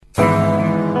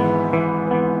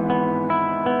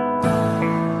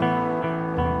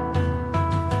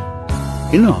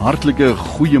En 'n hartlike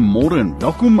goeiemôre en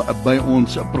welkom by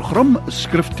ons program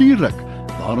Skriftuurlik,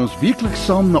 waar ons weekliks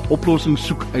saam na oplossings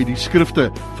soek uit die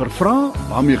skrifte vir vrae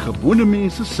waarmee gewone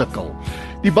mense sukkel.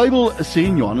 Die Bybel sê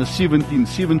in Johannes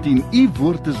 17:17, U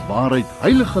woord is waarheid,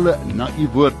 heilig hulle na U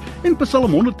woord. En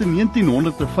Psalm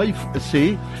 119:105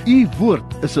 sê, U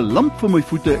woord is 'n lamp vir my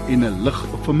voete en 'n lig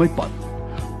vir my pad.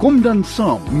 Kom dan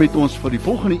saam met ons vir die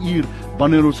volgende uur,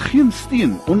 wanneer ons geen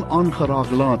steen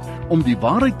onaangeraak laat om die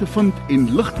waarheid te vind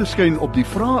en lig te skyn op die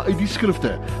vrae uit die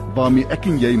skrifte waarmee ek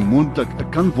en jy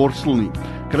moontlik kan worstel nie.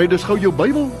 Kry dus gou jou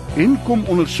Bybel en kom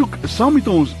ondersoek saam met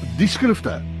ons die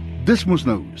skrifte. Dis mos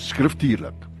nou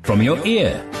Skriftuurlik. From your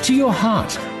ear to your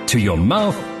heart to your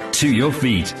mouth to your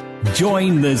feet.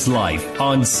 Join this life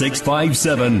on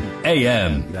 657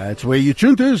 AM. That's where you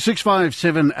tune to,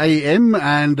 657 AM,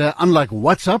 and unlike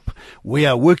WhatsApp, we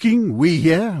are working, we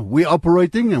here, we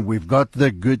operating, and we've got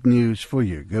the good news for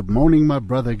you. Good morning, my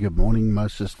brother, good morning, my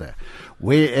sister,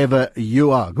 wherever you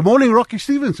are. Good morning, Rocky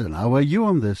Stevenson. How are you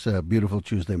on this beautiful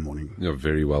Tuesday morning? Yeah,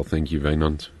 very well, thank you,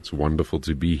 Vaynant. It's wonderful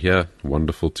to be here,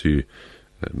 wonderful to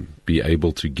be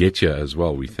able to get here as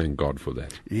well. We thank God for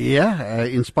that. Yeah,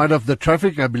 in spite of the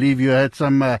traffic, I believe you had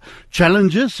some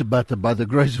challenges, but by the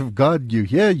grace of God, you're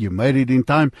here, you made it in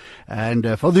time.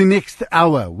 And for the next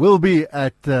hour, we'll be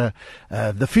at the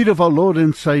feet of our Lord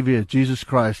and Savior, Jesus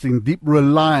Christ, in deep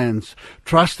reliance,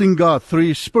 trusting God through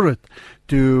His Spirit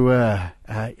to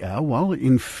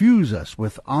infuse us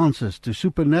with answers, to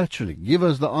supernaturally give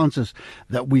us the answers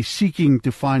that we're seeking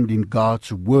to find in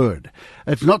God's Word.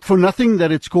 It's not for nothing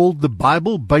that it's called the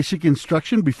Bible, basic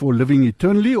instruction before living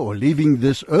eternally or leaving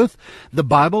this earth. The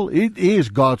Bible, it is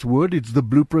God's Word. It's the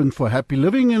blueprint for happy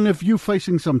living. And if you're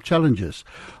facing some challenges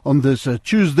on this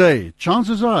Tuesday,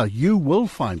 chances are you will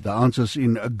find the answers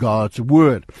in God's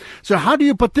Word. So how do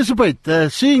you participate?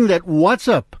 Seeing that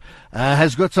WhatsApp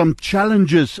has got some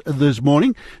challenges this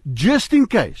morning, just in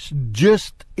case,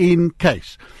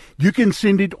 you can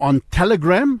send it on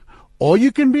Telegram, or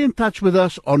you can be in touch with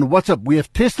us on WhatsApp. We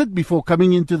have tested before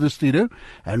coming into the studio,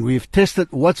 and we've tested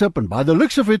WhatsApp, and by the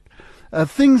looks of it,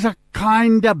 things are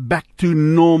kind of back to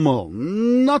normal.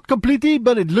 Not completely,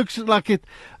 but it looks like it,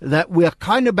 that we are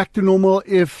kind of back to normal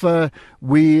if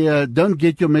we don't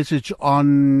get your message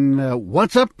on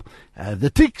WhatsApp.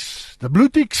 The ticks, the blue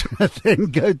ticks,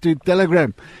 then go to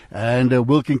Telegram and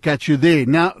we can catch you there.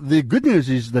 Now, the good news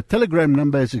is the Telegram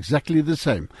number is exactly the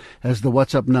same as the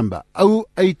WhatsApp number,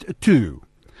 082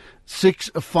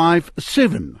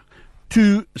 657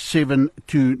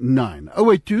 2729.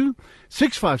 082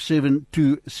 657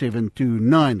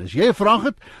 2729. As jy 'n vraag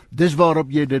het, dis waarop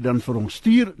jy dit dan vir ons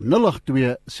stuur,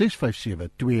 082 657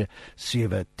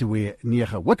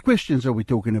 2729. What questions are we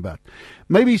talking about?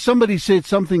 Maybe somebody said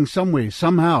something somewhere,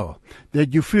 somehow,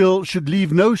 that you feel should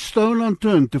leave no stone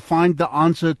unturned to find the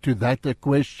answer to that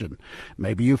question.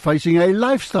 Maybe you're facing a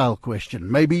lifestyle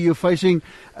question. Maybe you're facing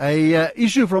a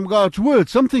issue from God's Word,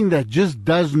 something that just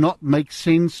does not make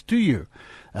sense to you.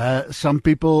 Some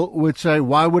people would say,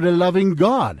 why would a loving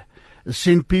God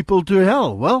send people to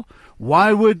hell? Well,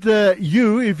 why would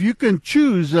you, if you can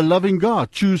choose a loving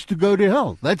God, choose to go to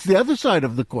hell? That's the other side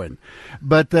of the coin.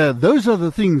 But those are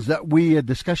the things that we are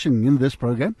discussing in this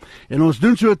program. En ons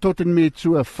doen so tot en met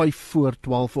so 5 voor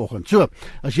 12 oggend. So,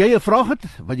 as jy 'n vraag het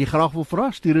wat jy graag wil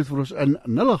vra, stuur dit vir ons in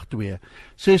 082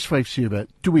 657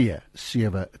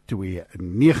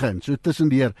 2729. So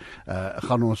tussendeur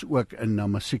gaan ons ook in na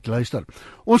musiek luister.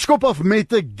 Ons skop af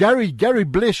met Gary. Gary,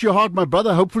 bless your heart, my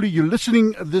brother. Hopefully you're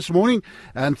listening this morning,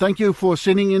 and thank you for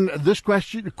sending in this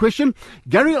question.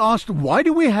 Gary asked, why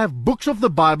do we have books of the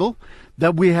Bible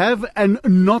that we have and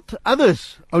not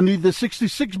others? Only the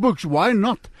 66 books. Why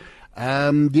not?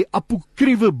 Die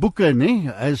apokryfe boeke,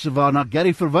 as waarna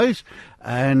Gary verwys,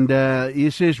 and he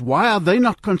says, why are they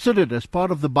not considered as part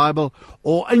of the Bible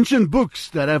or ancient books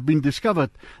that have been discovered,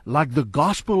 like the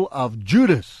Gospel of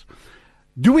Judas?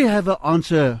 Do we have an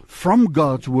answer from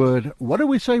God's Word? What do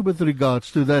we say with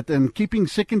regards to that? And keeping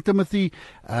 2 Timothy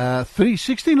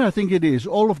 3:16, I think it is.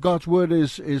 All of God's Word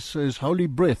is holy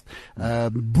breath,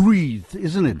 breathed,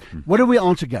 isn't it? What do we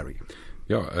answer, Gary?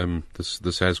 Yeah,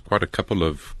 this has quite a couple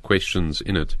of questions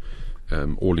in it,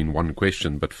 all in one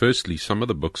question. But firstly, some of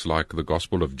the books like the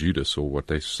Gospel of Judas, or what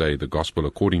they say, the Gospel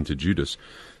according to Judas,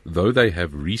 though they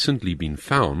have recently been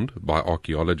found by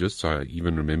archaeologists, I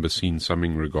even remember seeing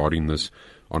something regarding this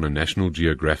on a National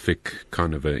Geographic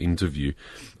kind of an interview,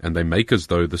 and they make as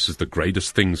though this is the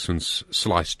greatest thing since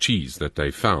sliced cheese that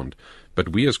they found.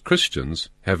 But we as Christians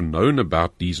have known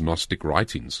about these Gnostic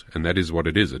writings, and that is what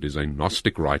it is. It is a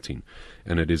Gnostic writing,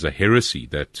 and it is a heresy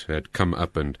that had come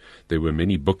up, and there were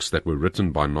many books that were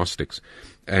written by Gnostics,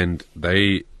 and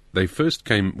they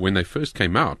when they first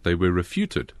came out, they were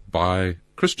refuted by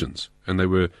Christians, and they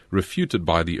were refuted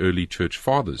by the early church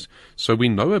fathers. So we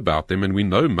know about them, and we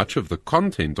know much of the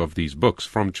content of these books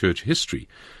from church history.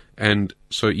 And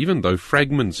so even though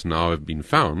fragments now have been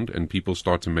found and people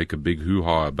start to make a big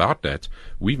hoo-ha about that,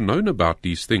 we've known about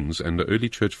these things, and the early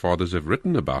church fathers have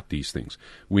written about these things.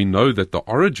 We know that the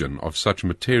origin of such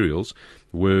materials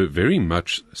were very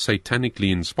much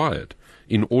satanically inspired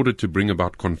in order to bring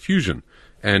about confusion.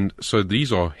 And so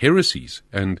these are heresies,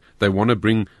 and they want to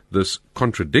bring this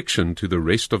contradiction to the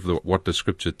rest of what the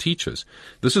Scripture teaches.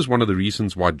 This is one of the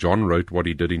reasons why John wrote what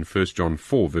he did in 1 John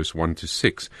 4, verse 1 to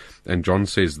 6. And John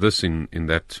says this in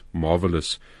that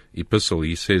marvelous epistle.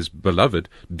 He says, "Beloved,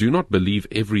 do not believe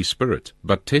every spirit,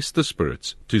 but test the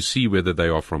spirits to see whether they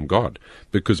are from God,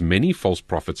 because many false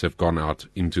prophets have gone out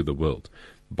into the world.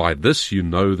 By this you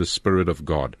know the Spirit of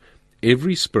God.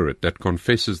 Every spirit that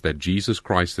confesses that Jesus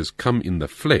Christ has come in the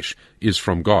flesh is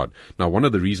from God." Now, one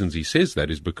of the reasons he says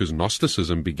that is because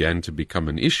Gnosticism began to become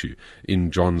an issue in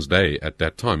John's day at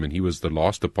that time, and he was the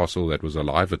last apostle that was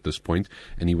alive at this point,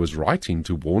 and he was writing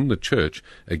to warn the church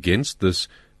against this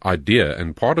idea.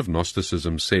 And part of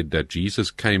Gnosticism said that Jesus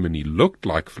came and he looked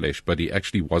like flesh, but he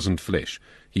actually wasn't flesh.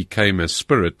 He came as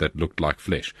spirit that looked like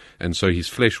flesh. And so his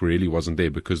flesh really wasn't there,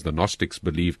 because the Gnostics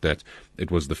believed that it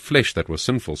was the flesh that was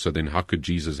sinful. So then how could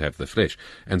Jesus have the flesh?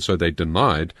 And so they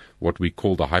denied what we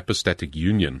call the hypostatic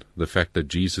union, the fact that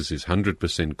Jesus is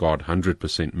 100% God,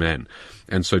 100% man.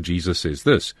 And so Jesus says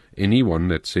this: anyone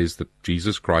that says that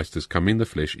Jesus Christ has come in the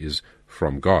flesh is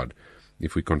from God.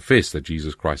 If we confess that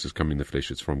Jesus Christ has come in the flesh,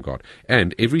 it's from God.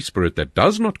 And every spirit that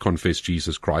does not confess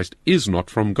Jesus Christ is not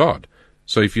from God.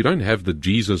 So if you don't have the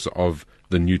Jesus of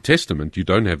the New Testament, you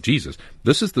don't have Jesus.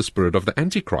 This is the spirit of the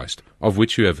Antichrist, of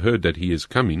which you have heard that he is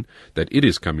coming, that it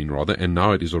is coming rather, and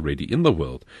now it is already in the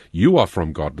world. You are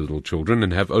from God, little children,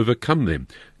 and have overcome them,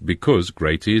 because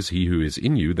greater is he who is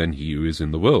in you than he who is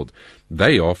in the world.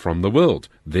 They are from the world,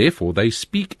 therefore they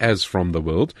speak as from the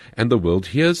world, and the world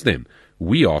hears them.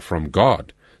 We are from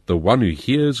God. The one who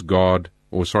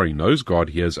knows God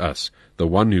hears us. The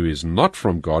one who is not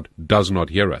from God does not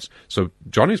hear us. So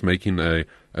John is making a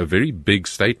very big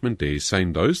statement there. He's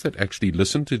saying those that actually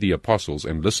listen to the apostles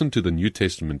and listen to the New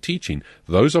Testament teaching,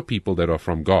 those are people that are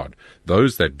from God.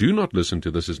 Those that do not listen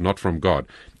to this is not from God.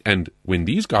 And when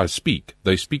these guys speak,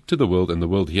 they speak to the world and the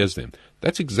world hears them.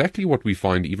 That's exactly what we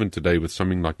find even today with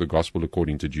something like the Gospel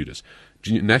according to Judas.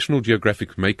 National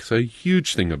Geographic makes a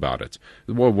huge thing about it.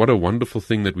 Well, what a wonderful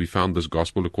thing that we found this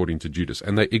Gospel according to Judas.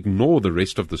 And they ignore the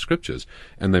rest of the Scriptures,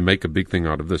 and they make a big thing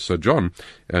out of this. So John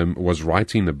was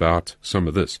writing about some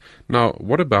of this. Now,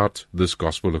 what about this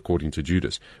Gospel according to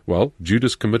Judas? Well,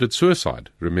 Judas committed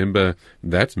suicide. Remember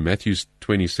that? Matthew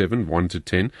 27, 1 to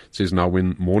 10 says, "Now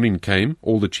when morning came,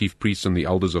 all the chief priests and the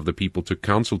elders of the people took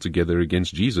counsel together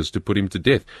against Jesus to put him to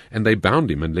death. And they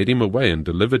bound him and led him away and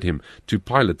delivered him to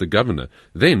Pilate the governor.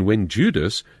 Then when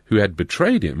Judas, who had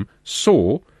betrayed him,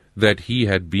 saw that he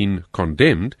had been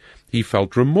condemned, he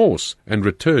felt remorse and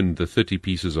returned the 30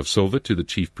 pieces of silver to the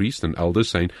chief priests and elders,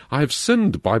 saying, I have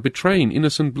sinned by betraying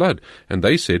innocent blood. And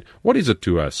they said, What is it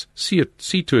to us? See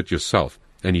to it yourself.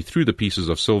 And he threw the pieces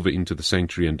of silver into the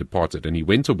sanctuary and departed. And he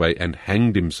went away and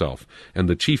hanged himself. And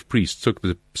the chief priests took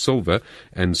the silver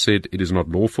and said, It is not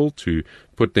lawful to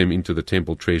put them into the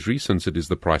temple treasury, since it is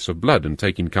the price of blood. And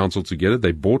taking counsel together,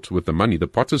 they bought with the money the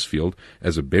potter's field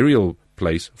as a burial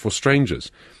place for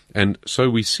strangers. And so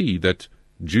we see that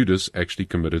Judas actually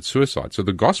committed suicide. So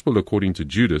the Gospel according to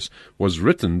Judas was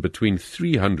written between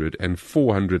 300 and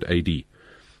 400 AD.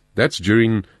 That's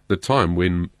during the time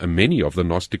when many of the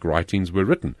Gnostic writings were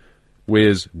written,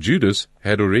 whereas Judas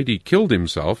had already killed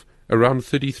himself around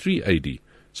 33 AD.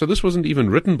 So this wasn't even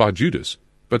written by Judas,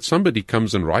 but somebody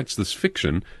comes and writes this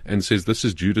fiction and says this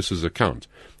is Judas's account.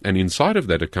 And inside of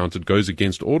that account, it goes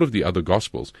against all of the other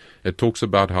Gospels. It talks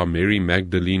about how Mary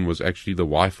Magdalene was actually the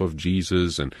wife of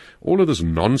Jesus and all of this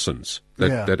nonsense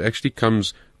that actually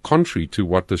comes contrary to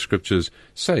what the Scriptures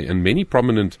say. And many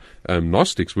prominent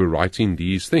Gnostics were writing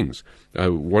these things.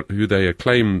 Who they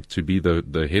acclaim to be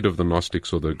the head of the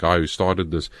Gnostics, or the guy who started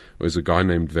this, was a guy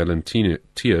named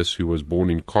Valentinus, who was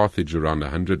born in Carthage around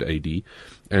 100 AD.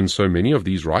 And so many of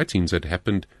these writings had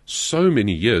happened so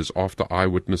many years after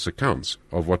eyewitness accounts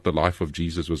of what the life of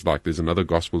Jesus was like. There's another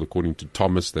Gospel according to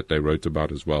Thomas that they wrote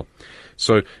about as well.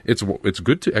 So it's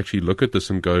good to actually look at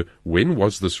this and go, when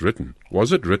was this written?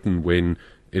 Was it written when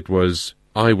it was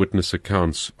eyewitness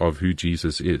accounts of who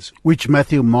Jesus is? Which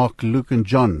Matthew, Mark, Luke, and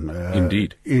John.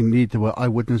 Indeed there were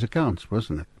eyewitness accounts,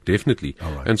 wasn't it? Definitely.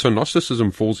 All right. And so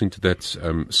Gnosticism falls into that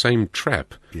same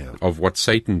trap of what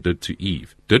Satan did to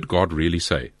Eve. Did God really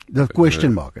say? The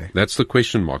question mark, eh? That's the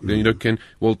question mark.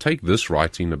 We'll take this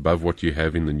writing above what you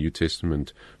have in the New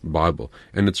Testament Bible.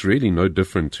 And it's really no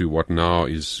different to what now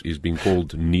is being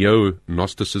called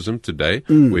neo-Gnosticism today,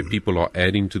 where people are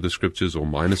adding to the scriptures or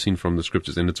minusing from the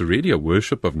scriptures. And it's really a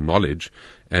worship of knowledge.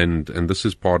 And this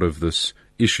is part of this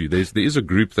issue. There is a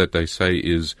group that they say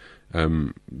is,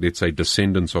 let's say,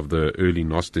 descendants of the early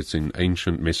Gnostics in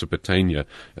ancient Mesopotamia,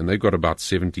 and they've got about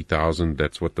 70,000,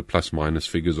 that's what the plus-minus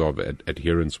figures of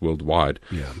adherents worldwide.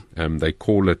 They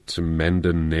call it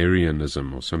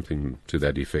Mandanarianism or something to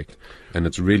that effect, and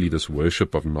it's really this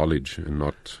worship of knowledge and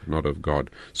not of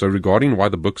God. So regarding why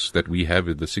the books that we have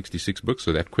are the 66 books,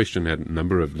 so that question had a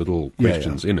number of little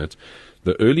questions in it.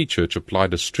 The early church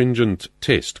applied a stringent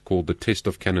test called the test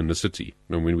of canonicity.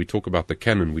 And when we talk about the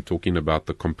canon, we're talking about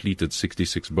the completed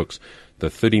 66 books, the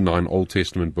 39 Old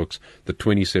Testament books, the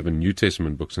 27 New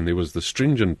Testament books. And there was the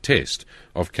stringent test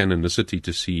of canonicity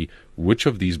to see which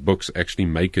of these books actually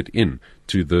make it in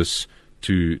to this,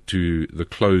 to the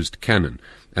closed canon.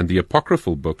 And the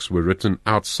apocryphal books were written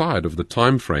outside of the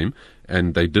time frame,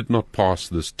 and they did not pass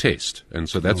this test. And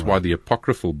so that's why the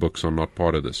apocryphal books are not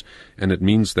part of this. And it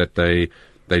means that they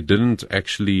didn't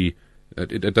actually,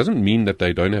 it doesn't mean that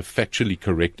they don't have factually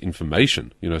correct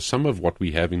information. Some of what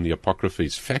we have in the Apocrypha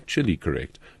is factually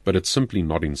correct, but it's simply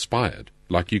not inspired.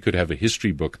 Like you could have a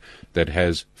history book that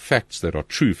has facts that are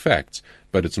true facts,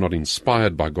 but it's not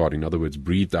inspired by God. In other words,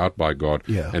 breathed out by God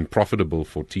and profitable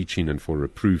for teaching and for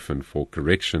reproof and for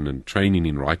correction and training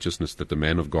in righteousness, that the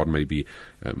man of God may be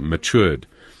matured.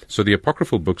 So the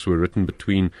apocryphal books were written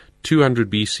between 200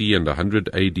 BC and 100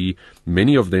 AD,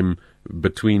 many of them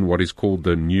between what is called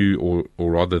the new,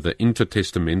 or rather the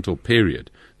intertestamental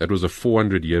period. That was a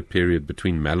 400-year period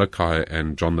between Malachi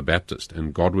and John the Baptist,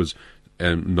 and God was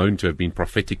known to have been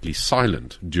prophetically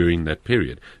silent during that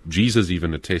period. Jesus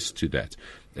even attests to that.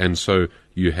 And so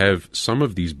you have some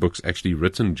of these books actually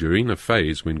written during a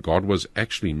phase when God was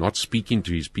actually not speaking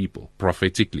to his people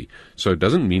prophetically. So it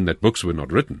doesn't mean that books were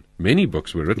not written. Many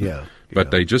books were written, but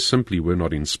they just simply were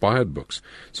not inspired books.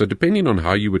 So depending on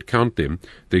how you would count them,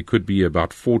 there could be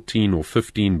about 14 or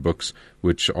 15 books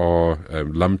which are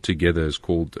lumped together as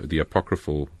called the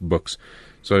apocryphal books.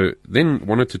 So then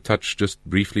wanted to touch just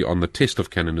briefly on the test of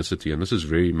canonicity, and this is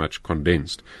very much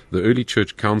condensed. The early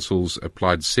church councils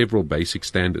applied several basic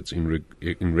standards in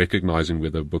recognizing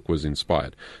whether a book was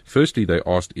inspired. Firstly, they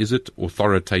asked, is it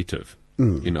authoritative?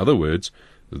 In other words,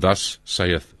 thus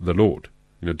saith the Lord.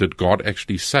 Did God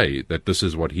actually say that this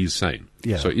is what he's saying?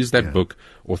 So is that book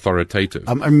authoritative?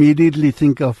 I immediately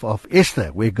think of Esther,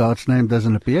 where God's name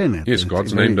doesn't appear in it. Yes,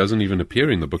 God's name doesn't even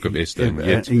appear in the book of Esther.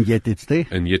 And yet it's there.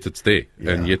 And yet it's there.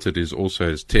 And yet it is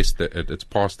also it's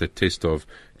passed that test of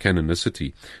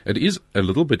canonicity. It is a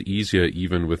little bit easier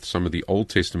even with some of the Old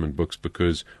Testament books,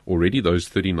 because already those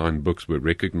 39 books were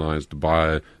recognized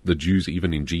by the Jews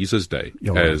even in Jesus' day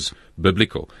as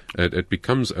biblical. It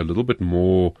becomes a little bit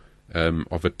more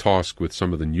of a task with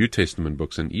some of the New Testament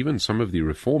books, and even some of the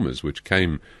reformers which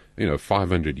came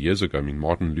 500 years ago. I mean,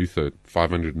 Martin Luther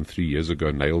 503 years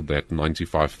ago nailed that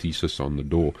 95 thesis on the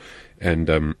door,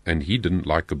 and he didn't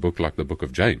like a book like the book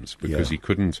of James, because he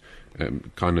couldn't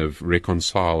kind of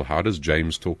reconcile, how does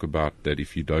James talk about that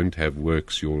if you don't have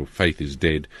works your faith is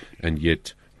dead, and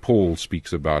yet Paul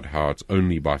speaks about how it's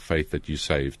only by faith that you're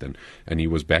saved, and he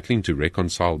was battling to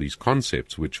reconcile these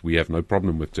concepts, which we have no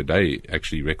problem with today,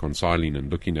 actually reconciling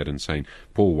and looking at and saying,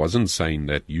 Paul wasn't saying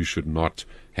that you should not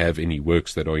have any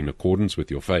works that are in accordance with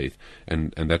your faith,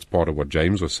 and that's part of what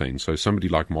James was saying. So somebody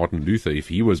like Martin Luther, if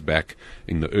he was back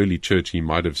in the early church, he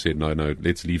might have said, no,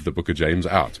 let's leave the book of James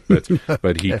out,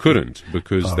 but he couldn't,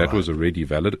 because that was already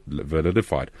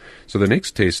validified. So the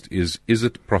next test is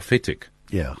it prophetic?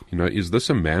 Is this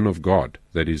a man of God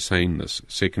that is saying this?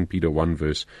 2 Peter 1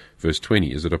 verse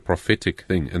 20. Is it a prophetic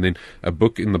thing? And then a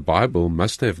book in the Bible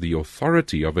must have the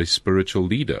authority of a spiritual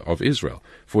leader of Israel.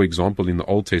 For example, in the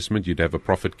Old Testament, you'd have a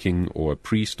prophet king or a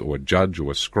priest or a judge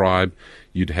or a scribe.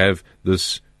 You'd have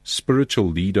this spiritual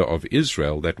leader of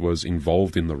Israel that was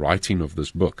involved in the writing of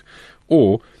this book.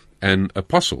 Or an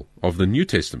apostle of the New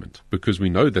Testament, because we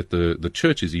know that the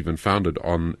church is even founded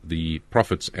on the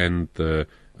prophets and the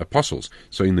apostles.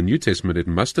 So in the New Testament, it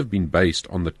must have been based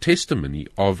on the testimony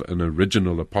of an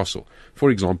original apostle. For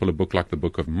example, a book like the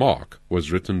book of Mark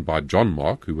was written by John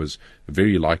Mark, who was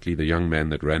very likely the young man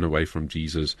that ran away from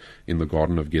Jesus in the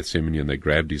Garden of Gethsemane, and they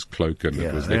grabbed his cloak, and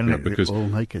it was there,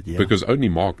 because only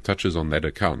Mark touches on that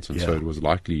account, and so it was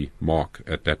likely Mark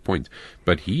at that point.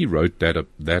 But he wrote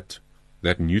that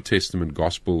that New Testament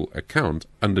gospel account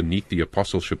underneath the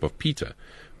apostleship of Peter.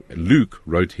 Luke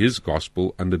wrote his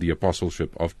gospel under the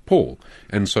apostleship of Paul.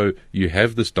 And so you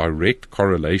have this direct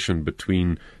correlation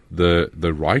between the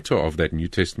writer of that New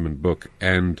Testament book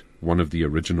and one of the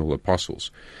original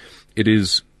apostles.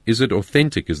 Is it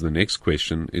authentic is the next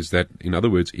question. Is that, in other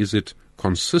words, is it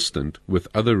consistent with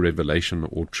other revelation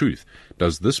or truth?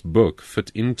 Does this book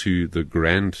fit into the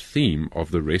grand theme of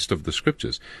the rest of the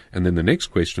scriptures? And then the next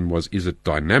question was, is it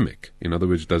dynamic? In other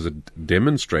words, does it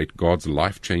demonstrate God's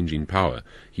life-changing power?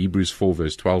 Hebrews 4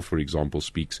 verse 12, for example,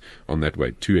 speaks on that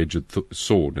way, two-edged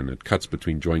sword, and it cuts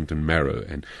between joint and marrow.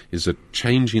 And is it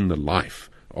changing the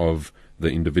life of the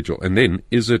individual? And then,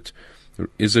 is it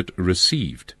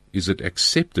received? Is it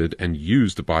accepted and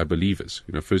used by believers?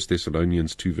 1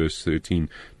 Thessalonians 2 verse 13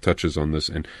 touches on this.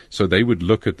 And so they would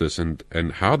look at this and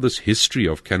how this history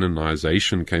of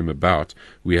canonization came about.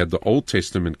 We had the Old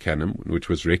Testament canon, which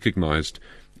was recognized,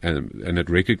 and it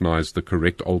recognized the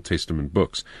correct Old Testament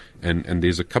books. And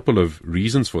there's a couple of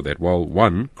reasons for that. Well,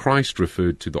 one, Christ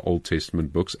referred to the Old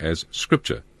Testament books as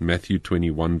Scripture, Matthew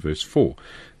 21 verse 4.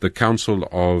 The Council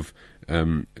of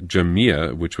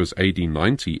Jamia, which was AD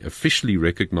 90, officially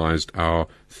recognized our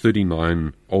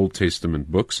 39 Old Testament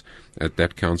books at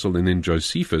that council. And then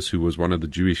Josephus, who was one of the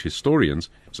Jewish historians,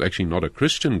 was actually not a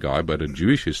Christian guy, but a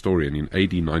Jewish historian in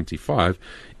AD 95,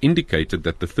 indicated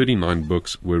that the 39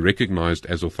 books were recognized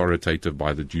as authoritative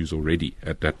by the Jews already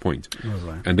at that point.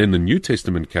 Right. And then the New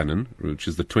Testament canon, which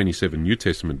is the 27 New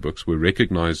Testament books, were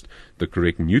recognized the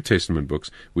correct New Testament books.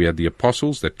 We had the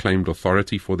apostles that claimed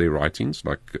authority for their writings,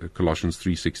 like Colossians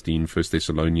 3:16, 1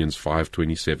 Thessalonians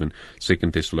 5:27,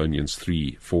 2 Thessalonians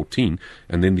 3:14.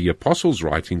 And then the apostles'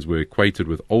 writings were equated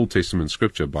with Old Testament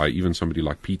scripture by even somebody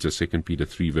like Peter, 2 Peter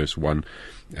 3 verse 1.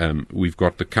 We've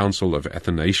got the Council of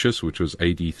Athanasius, which was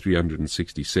AD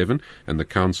 367, and the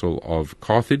Council of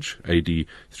Carthage, AD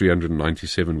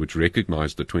 397, which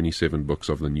recognized the 27 books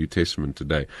of the New Testament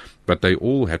today. But they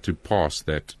all had to pass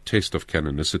that test of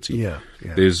canonicity. Yeah.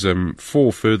 There's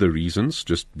 4 further reasons,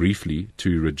 just briefly,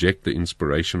 to reject the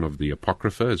inspiration of the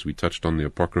Apocrypha, as we touched on the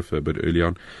Apocrypha a bit early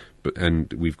on.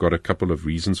 And we've got a couple of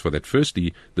reasons for that.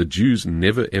 Firstly, the Jews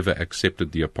never ever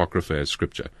accepted the Apocrypha as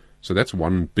scripture. So that's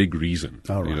one big reason.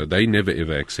 All right. They never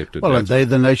ever accepted Well, that. and they're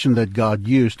the nation that God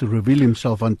used to reveal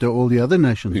himself unto all the other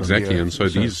nations. Exactly, on the and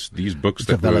earth. so these books it's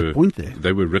a that valid point there.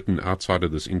 they were written outside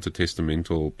of this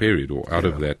intertestamental period, or out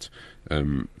of that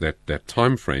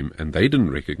time frame, and they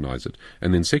didn't recognize it.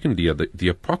 And then secondly, the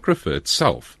Apocrypha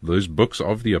itself, those books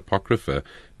of the Apocrypha,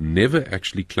 never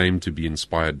actually claimed to be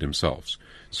inspired themselves.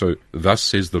 So, thus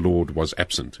says the Lord was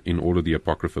absent in all of the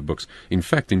Apocrypha books. In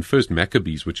fact, in 1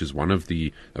 Maccabees, which is one of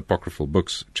the apocryphal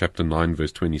books, chapter 9,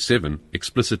 verse 27,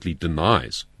 explicitly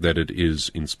denies that it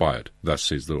is inspired. Thus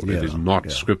says the Lord. It is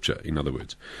not scripture, in other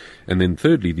words. And then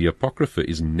thirdly, the Apocrypha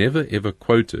is never ever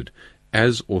quoted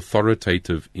as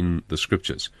authoritative in the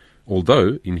scriptures.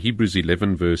 Although in Hebrews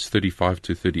 11 verse 35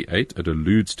 to 38 it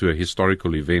alludes to a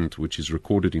historical event which is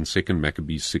recorded in 2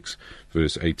 Maccabees 6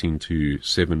 verse 18 to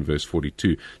 7 verse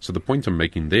 42. So the point I'm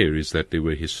making there is that there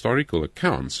were historical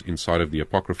accounts inside of the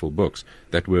apocryphal books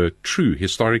that were true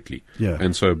historically. Yeah.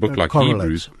 And so a book like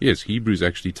correlates. Hebrews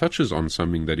actually touches on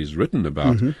something that is written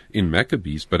about in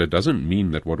Maccabees, but it doesn't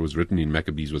mean that what was written in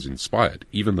Maccabees was inspired,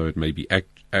 even though it may be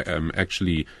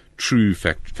actually true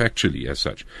factually as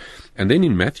such. And then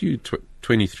in Matthew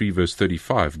 23 verse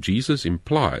 35, Jesus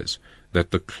implies that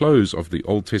the close of the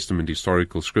Old Testament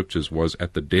historical scriptures was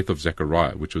at the death of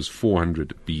Zechariah, which was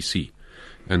 400 BC.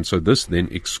 And so this then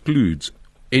excludes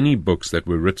any books that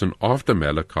were written after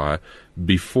Malachi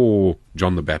before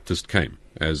John the Baptist came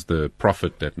as the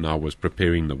prophet that now was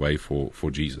preparing the way for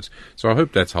Jesus. So I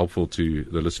hope that's helpful to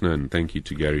the listener, and thank you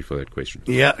to Gary for that question.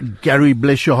 Yeah, Gary,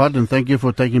 bless your heart, and thank you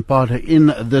for taking part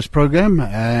in this program.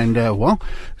 And,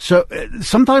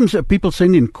 sometimes people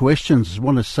send in questions. I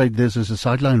want to say this as a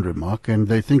sideline remark, and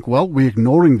they think, well, we're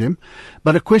ignoring them.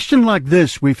 But a question like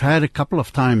this, we've had a couple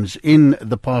of times in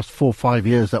the past 4 or 5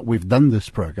 years that we've done this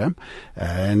program,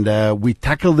 and we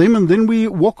tackle them, and then we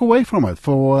walk away from it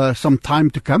for some time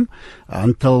to come,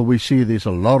 until we see there's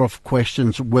a lot of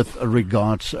questions with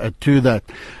regards to that.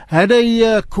 Had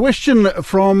a question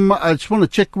from, I just want to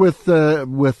check with the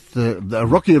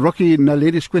Rocky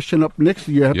Naledi's question up next.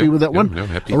 Are you happy with that one? No,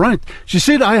 happy. All right. She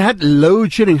said, I had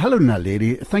load shedding. Hello,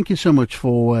 Naledi. Thank you so much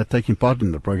for taking part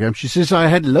in the program. She says, I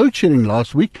had load shedding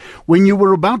last week when you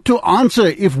were about to answer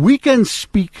if we can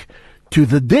speak to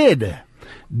the dead.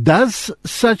 Does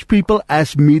such people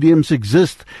as mediums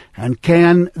exist? And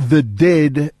can the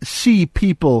dead see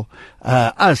people,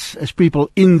 us as people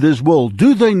in this world?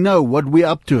 Do they know what we're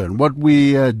up to and what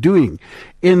we are doing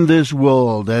in this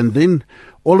world? And then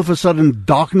all of a sudden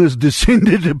darkness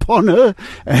descended upon her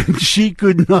and she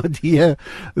could not hear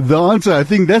the answer. I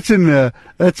think that's an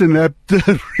apt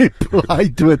reply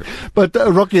to it. But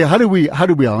Rocky, how do we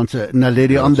answer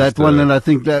Naledi on that one? And I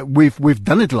think that we've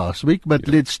done it last week, but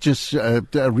let's just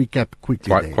recap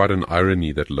quickly. Quite an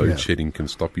irony that load shedding can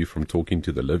stop you from talking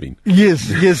to the living. Yes,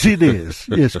 it is.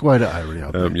 Yes, quite an irony.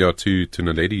 To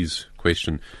Naledi's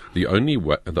question, the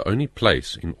only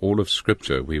place in all of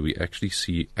Scripture where we actually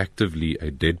see actively a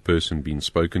dead person being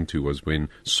spoken to was when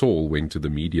Saul went to the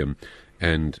medium,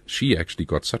 and she actually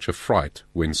got such a fright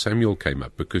when Samuel came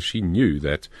up, because she knew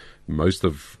that most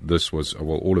of this was,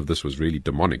 all of this was really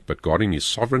demonic, but God in his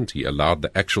sovereignty allowed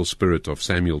the actual spirit of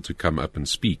Samuel to come up and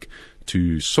speak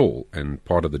to Saul, and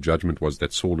part of the judgment was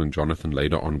that Saul and Jonathan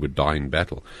later on would die in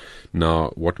battle. Now,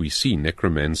 what we see,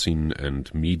 necromancing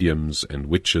and mediums and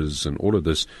witches and all of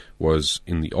this, was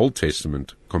in the Old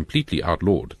Testament completely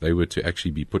outlawed. They were to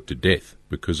actually be put to death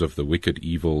because of the wicked,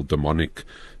 evil, demonic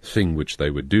thing which they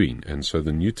were doing. And so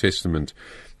the New Testament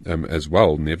as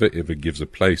well never ever gives a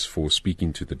place for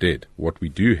speaking to the dead. What we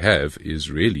do have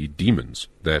is really demons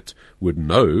that would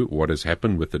know what has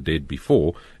happened with the dead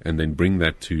before and then bring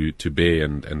that to bear,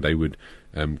 and they would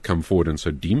come forward. And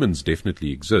so demons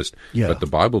definitely exist. Yeah. But the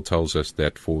Bible tells us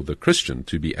that for the Christian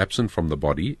to be absent from the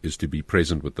body is to be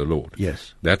present with the Lord.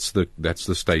 Yes. That's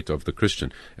the state of the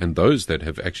Christian. And those that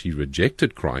have actually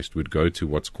rejected Christ would go to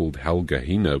what's called Hell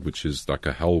Gehenna, which is like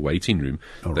a hell waiting room.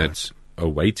 That's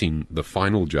awaiting the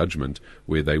final judgment,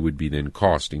 where they would be then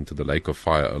cast into the lake of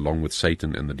fire along with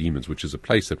Satan and the demons, which is a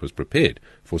place that was prepared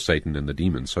for Satan and the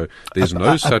demons. So there's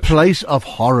a place of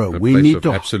horror. We need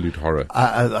absolute horror,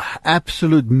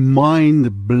 absolute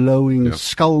mind-blowing,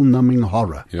 skull-numbing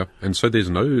horror. Yeah, and so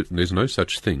there's no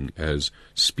such thing as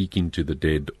speaking to the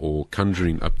dead or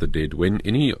conjuring up the dead. When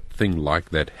anything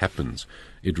like that happens,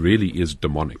 it really is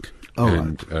demonic.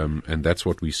 And that's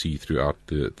what we see throughout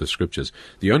the Scriptures.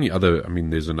 The only other,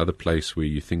 there's another place where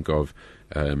you think of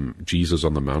Jesus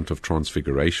on the Mount of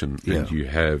Transfiguration, and you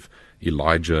have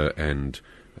Elijah and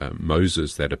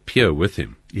Moses that appear with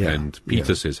him, and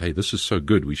Peter says, "Hey, this is so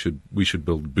good. We should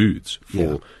build booths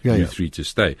for you three to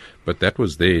stay." But that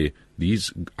was there.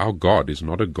 Our God is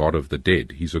not a God of the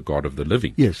dead; He's a God of the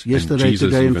living. Yes, yesterday, and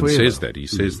Jesus today, even and forever. says that. He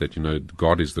says that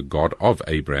God is the God of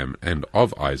Abraham and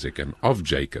of Isaac and of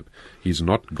Jacob. He's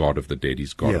not God of the dead;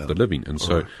 He's God of the living. And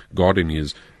so God, in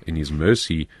His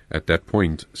mercy, at that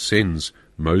point, sends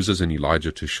Moses and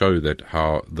Elijah to show that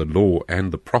how the law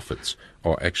and the prophets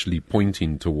are actually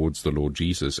pointing towards the Lord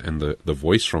Jesus, and the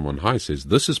voice from on high says,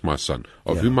 "This is my son,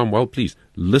 of whom I'm well pleased.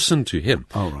 Listen to him."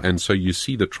 And so you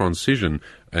see the transition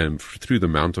through the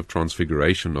Mount of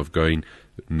Transfiguration of going,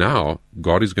 now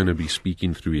God is going to be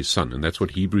speaking through his son. And that's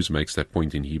what Hebrews makes that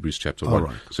point in Hebrews chapter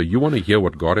 1. So you want to hear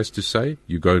what God has to say,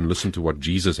 you go and listen to what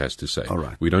Jesus has to say.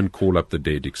 We don't call up the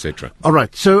dead, etc. All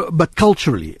right. So, but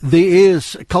culturally, there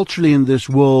is in this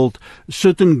world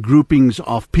certain groupings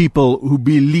of people who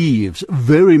believes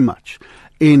very much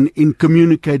in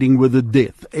communicating with the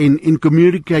dead, in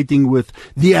communicating with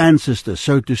the ancestors,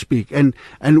 so to speak. And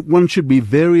one should be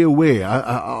very aware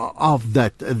of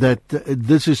that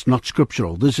this is not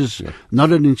scriptural. This is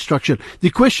not an instruction. The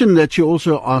question that she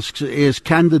also asks is,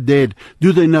 can the dead,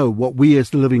 do they know what we as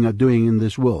the living are doing in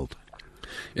this world?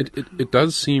 It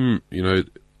does seem,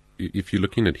 if you're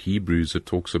looking at Hebrews, it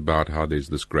talks about how there's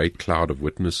this great cloud of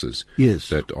witnesses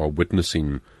that are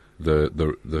witnessing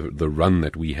the run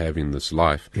that we have in this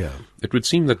life. It would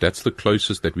seem that that's the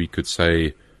closest that we could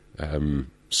say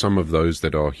some of those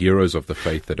that are heroes of the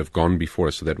faith that have gone before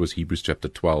us. So that was Hebrews chapter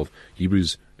 12.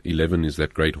 Hebrews 11 is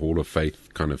that great hall of faith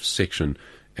kind of section,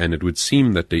 and it would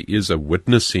seem that there is a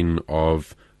witnessing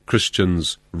of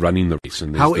Christians running the race,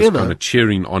 and there's this kind of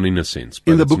cheering on in a sense.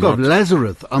 In the book of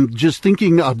Lazarus, I'm just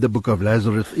thinking of the book of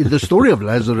Lazarus, the story of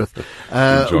Lazarus,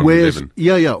 where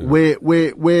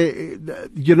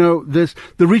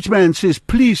the rich man says,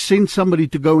 "Please send somebody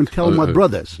to go and tell my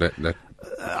brothers."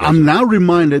 I'm now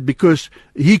reminded, because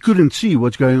he couldn't see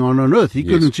what's going on earth. He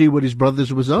couldn't see what his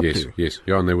brothers was up to.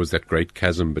 And there was that great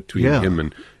chasm between him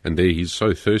and there. He's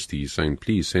so thirsty. He's saying,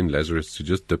 "Please send Lazarus to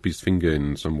just dip his finger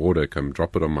in some water, come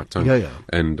drop it on my tongue."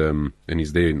 And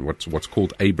he's there in what's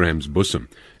called Abraham's bosom.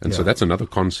 And so that's another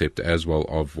concept as well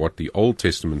of what the Old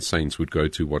Testament saints would go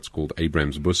to, what's called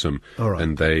Abraham's bosom.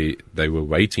 And they were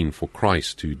waiting for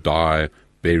Christ to die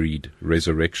buried,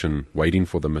 resurrection, waiting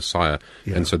for the Messiah.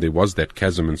 Yeah. And so there was that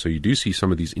chasm. And so you do see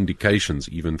some of these indications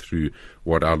even through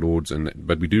what our Lord's,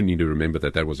 but we do need to remember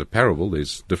that that was a parable.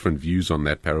 There's different views on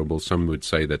that parable. Some would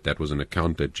say that that was an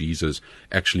account that Jesus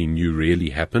actually knew really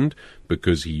happened,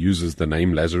 because he uses the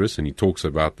name Lazarus and he talks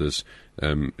about this.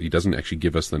 He doesn't actually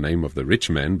give us the name of the rich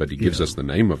man, but he gives us the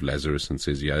name of Lazarus and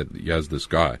says, yeah, here's this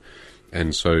guy.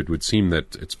 And so it would seem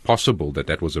that it's possible that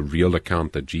that was a real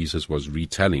account that Jesus was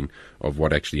retelling of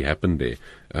what actually happened there.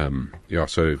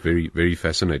 So very, very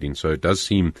fascinating. So it does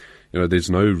seem, there's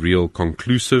no real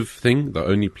conclusive thing. The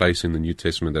only place in the New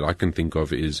Testament that I can think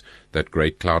of is that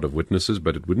great cloud of witnesses,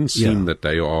 but it wouldn't seem that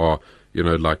they are,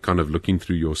 like kind of looking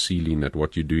through your ceiling at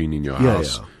what you're doing in your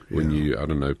house when you, I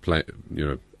don't know,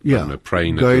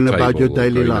 praying going at your about table, your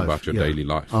daily life. about your daily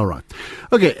life. All right.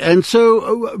 Okay, and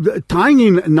so tying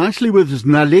in nicely with this,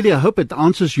 Naledi, I hope it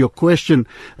answers your question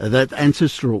that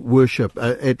ancestral worship,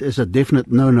 it is a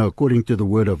definite no-no according to the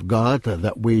Word of God,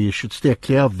 that we should steer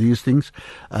clear of these things.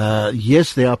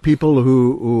 Yes, there are people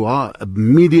who are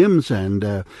mediums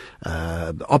and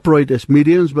operate as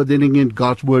mediums, but then again,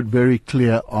 God's Word very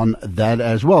clear on that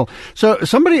as well. So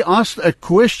somebody asked a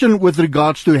question with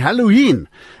regards to Halloween.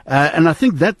 And I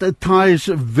think that ties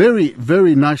very,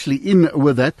 very nicely in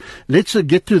with that. Let's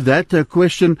get to that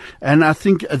question. And I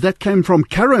think that came from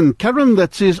Karen. Karen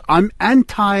that says, I'm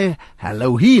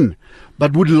anti-Halloween,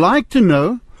 but would like to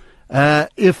know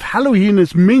if Halloween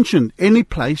is mentioned any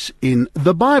place in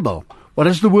the Bible. What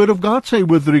does the Word of God say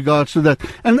with regards to that?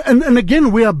 And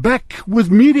again, we are back with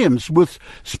mediums, with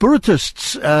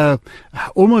spiritists,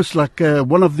 almost like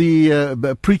one of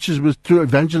the preachers,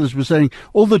 evangelists was saying,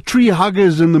 all the tree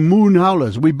huggers and the moon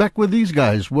howlers. We're back with these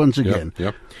guys once again.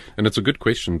 Yep. And it's a good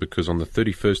question, because on the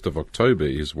 31st of October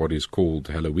is what is called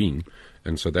Halloween.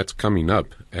 And so that's coming up.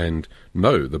 And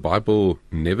no, the Bible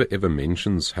never ever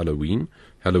mentions Halloween.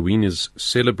 Halloween is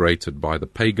celebrated by the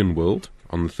pagan world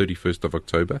on the 31st of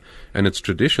October, and its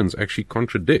traditions actually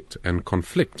contradict and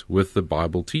conflict with the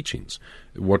Bible teachings.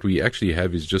 What we actually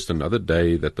have is just another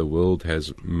day that the world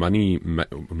has money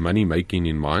making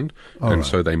in mind,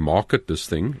 so they market this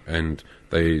thing and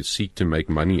they seek to make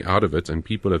money out of it, and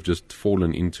people have just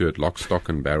fallen into it lock, stock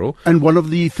and barrel. And one of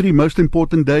the 3 most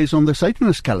important days on the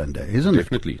Satanist calendar, isn't it?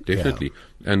 Definitely.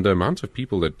 Yeah. And the amount of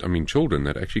people children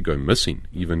that actually go missing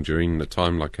even during the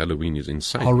time like Halloween is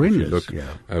insane. Horrendous. If you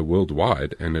look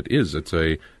worldwide, and it's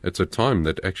a time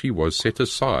that actually was set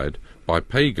aside by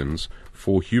pagans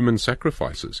for human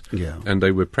sacrifices. Yeah. And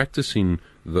they were practicing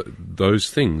those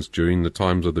things during the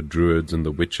times of the Druids and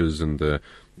the witches and the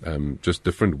just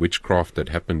different witchcraft that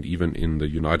happened even in the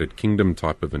United Kingdom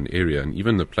type of an area. And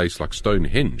even the place like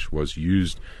Stonehenge was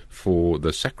used for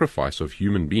the sacrifice of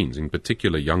human beings, in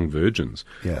particular young virgins,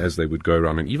 as they would go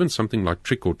around. And even something like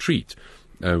trick or treat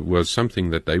was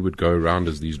something that they would go around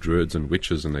as these druids and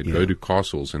witches, and they'd go to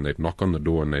castles and they'd knock on the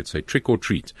door and they'd say trick or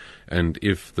treat. And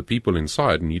if the people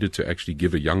inside needed to actually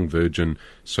give a young virgin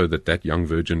so that that young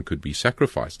virgin could be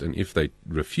sacrificed, and if they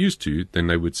refused to, then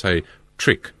they would say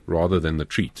trick rather than the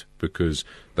treat, because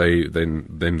they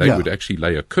would actually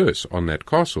lay a curse on that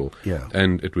castle.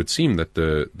 And it would seem that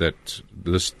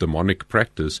this demonic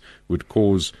practice would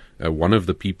cause one of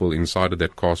the people inside of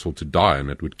that castle to die,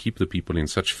 and it would keep the people in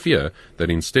such fear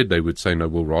that instead they would say, no,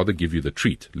 we'll rather give you the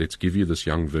treat. Let's give you this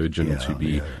young virgin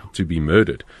to be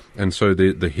murdered. And so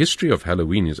the history of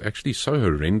Halloween is actually so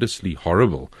horrendously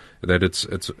horrible that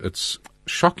it's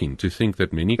shocking to think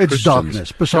that many Christians... It's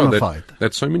darkness personified.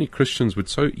 That so many Christians would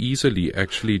so easily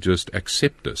actually just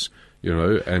accept this,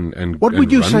 and what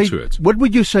would you run say to it. What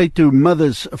would you say to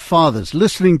mothers, fathers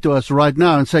listening to us right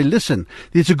now and say, listen,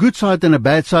 there's a good side and a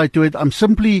bad side to it. I'm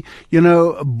simply,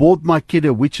 bought my kid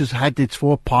a witch's hat. It's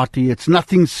for a party. It's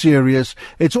nothing serious.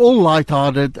 It's all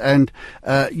lighthearted. And,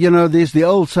 there's the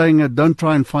old saying, don't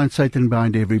try and find Satan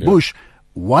behind every bush.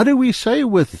 What do we say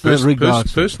with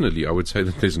regards? Personally, I would say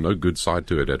that there's no good side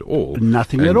to it at all.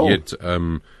 Nothing at all.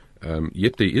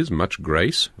 Yet there is much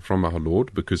grace from our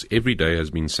Lord, because every day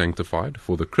has been sanctified.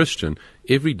 For the Christian,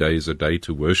 every day is a day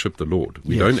to worship the Lord.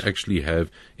 We don't actually have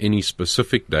any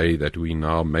specific day that we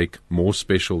now make more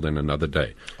special than another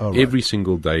day. Every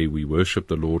single day we worship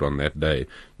the Lord on that day.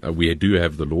 We do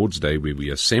have the Lord's Day where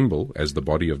we assemble as the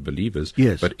body of believers,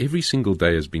 but every single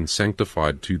day has been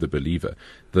sanctified to the believer.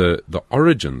 The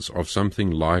origins of something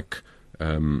like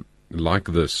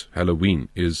this, Halloween,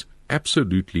 is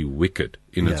absolutely wicked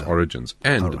in its origins.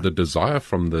 And the desire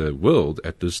from the world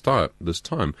at this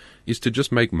time is to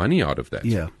just make money out of that.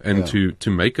 And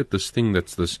to make it this thing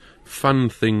that's this fun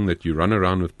thing that you run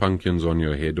around with pumpkins on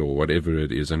your head or whatever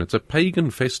it is. And it's a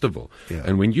pagan festival.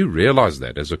 And when you realize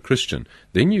that as a Christian,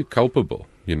 then you're culpable.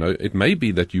 You know, it may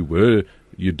be that you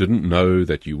didn't know,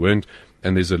 that you weren't,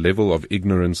 and there's a level of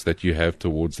ignorance that you have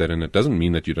towards that, and it doesn't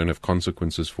mean that you don't have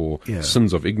consequences for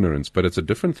sins of ignorance, but it's a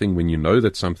different thing when you know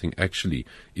that something actually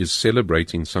is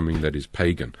celebrating something that is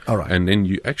pagan. And then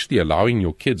you're actually allowing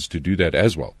your kids to do that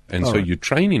as well. And so you're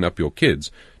training up your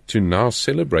kids to now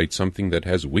celebrate something that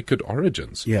has wicked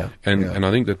origins. And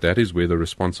I think that is where the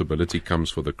responsibility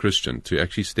comes for the Christian, to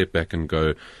actually step back and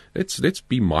go, let's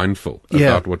be mindful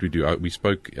about what we do. We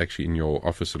spoke actually in your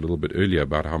office a little bit earlier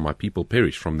about how my people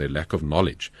perish from their lack of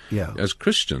knowledge. As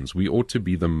Christians, we ought to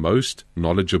be the most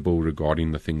knowledgeable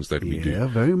regarding the things that we do.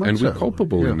 Very much and we're so.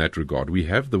 culpable in that regard. We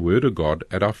have the Word of God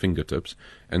at our fingertips,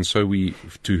 and so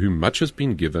to whom much has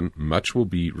been given, much will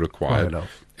be required.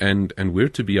 And we're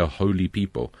to be a holy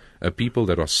people, a people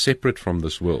that are separate from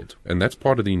this world. And that's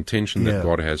part of the intention that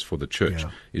God has for the church,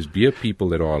 is be a people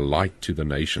that are a light to the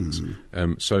nations.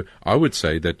 So I would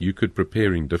say that you could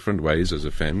prepare in different ways as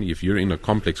a family. If you're in a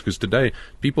complex, because today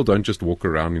people don't just walk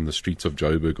around in the streets of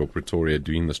Joburg or Pretoria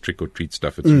doing this trick-or-treat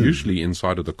stuff. It's usually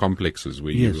inside of the complexes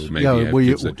where you will maybe have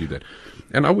kids that do that.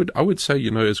 And I would say,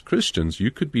 as Christians,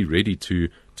 you could be ready to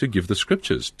give the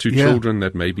scriptures to children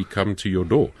that maybe come to your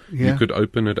door. You could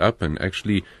open it up and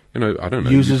actually, I don't know,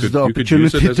 use you could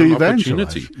use it as an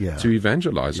opportunity to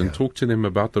evangelize and talk to them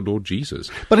about the Lord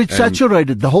Jesus. But it's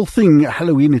saturated. The whole thing,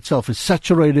 Halloween itself, is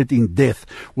saturated in death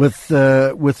with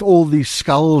all these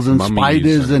skulls and Mummies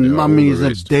spiders and mummies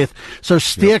and death. So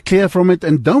steer clear from it.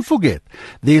 And don't forget,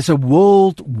 there's a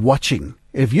world watching.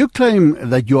 If you claim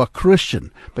that you are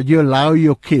Christian, but you allow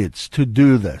your kids to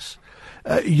do this,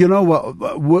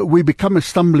 we become a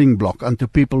stumbling block unto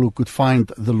people who could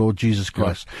find the Lord Jesus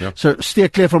Christ. So steer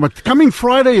clear from it. Coming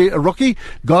Friday, Rocky,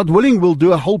 God willing, we'll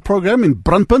do a whole program in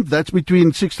Brandpunt. That's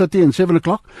between 6:30 and 7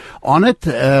 o'clock. On it,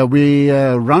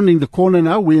 we're rounding the corner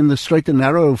now. We're in the straight and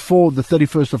narrow for the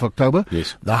 31st of October,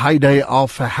 the high day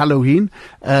of Halloween.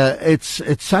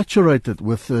 It's saturated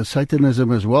with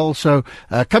Satanism as well. So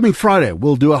coming Friday,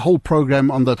 we'll do a whole program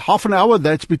on that. Half an hour,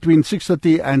 that's between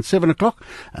 6:30 and 7 o'clock.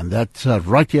 And that's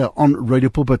right here on Radio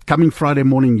Pulpit. Coming Friday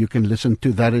morning, you can listen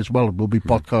to that as well. It will be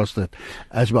podcasted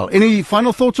as well. Any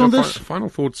final thoughts on this? Final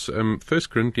thoughts. 1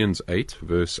 Corinthians 8,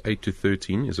 verse 8 to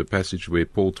 13 is a passage where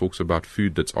Paul talks about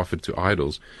food that's offered to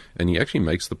idols. And he actually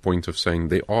makes the point of saying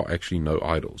there are actually no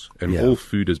idols. And all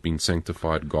food has been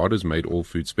sanctified. God has made all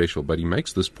food special. But he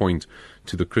makes this point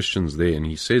to the Christians there, and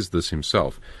he says this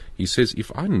himself. He says,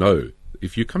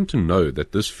 if you come to know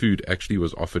that this food actually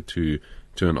was offered to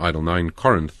an idol. Now in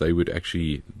Corinth, they would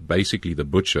actually, basically the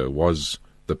butcher was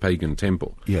the pagan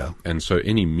temple. And so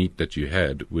any meat that you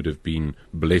had would have been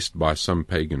blessed by some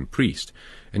pagan priest.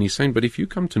 And he's saying, but if you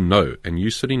come to know, and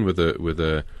you're sitting with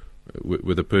a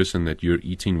person that you're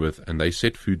eating with, and they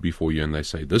set food before you, and they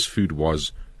say, this food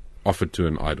was offered to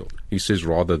an idol. He says,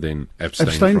 rather than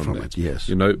abstain from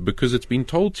that. Because it's been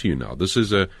told to you now. This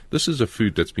is a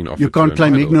food that's been offered to an idol. You can't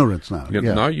claim ignorance now.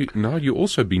 Now you're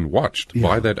also being watched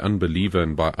by that unbeliever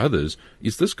and by others.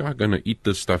 Is this guy going to eat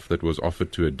this stuff that was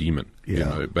offered to a demon?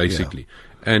 Basically.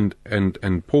 And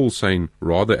Paul's saying,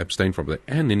 rather abstain from that.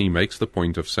 And then he makes the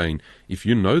point of saying, if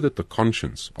you know that the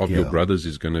conscience of your brothers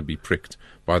is going to be pricked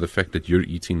by the fact that you're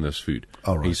eating this food,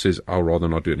 he says, I'll rather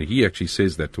not do it. And he actually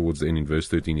says that towards the end in verse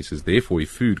 13. He says, therefore,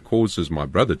 if food causes my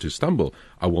brother to stumble,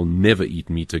 I will never eat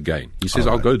meat again. He says,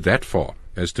 I'll go that far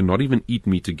as to not even eat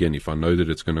meat again if I know that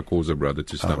it's going to cause a brother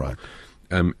to stumble.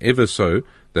 Ever so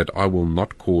that I will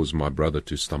not cause my brother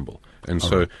to stumble. And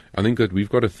so I think that we've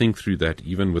got to think through that,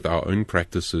 even with our own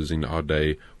practices in our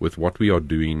day, with what we are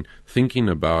doing, thinking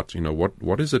about,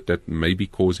 what is it that may be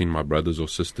causing my brothers or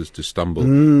sisters to stumble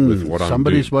with what I'm doing.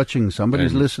 Somebody's watching,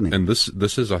 somebody's listening. And this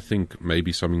is, I think,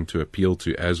 maybe something to appeal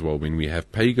to as well. When we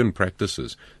have pagan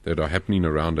practices that are happening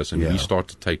around us and we start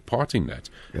to take part in that,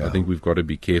 I think we've got to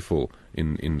be careful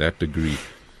in that degree.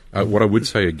 What I would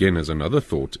say again as another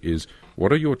thought is,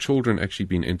 what are your children actually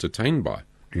being entertained by?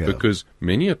 Because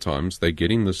many a times they're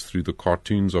getting this through the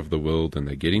cartoons of the world, and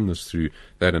they're getting this through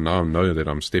that, and now I know that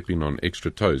I'm stepping on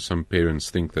extra toes. Some parents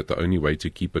think that the only way to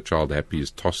keep a child happy is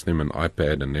toss them an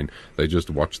iPad, and then they just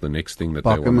watch the next thing that they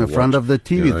want to watch. Park them in front of the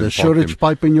TV, the shortage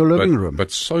pipe in your living room.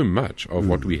 But so much of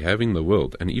what we have in the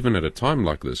world, and even at a time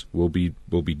like this, will be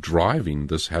driving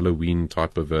this Halloween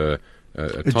type of a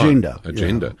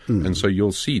agenda. And so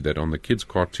you'll see that on the kids'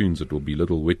 cartoons it will be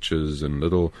little witches and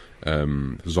little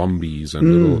zombies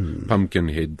and little pumpkin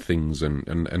head things,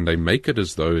 and they make it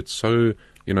as though it's so,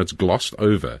 it's glossed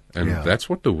over, and that's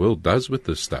what the world does with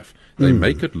this stuff. They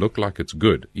make it look like it's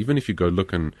good. Even if you go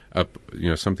looking up,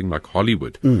 something like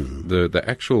Hollywood, the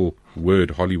actual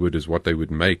word Hollywood is what they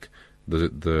would make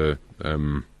the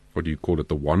what do you call it,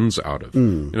 the wands out of.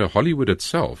 Hollywood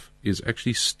itself is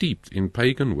actually steeped in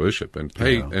pagan worship and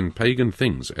pagan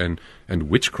things and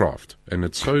witchcraft, and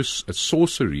it's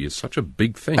sorcery is such a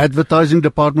big thing. Advertising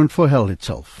department for hell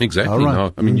itself. Exactly. Right.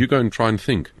 Now, I mean, you go and try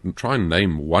and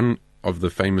name one of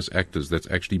the famous actors that's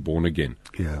actually born again,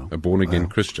 a born again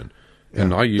Christian. Yeah.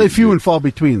 And they're few and far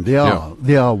between. There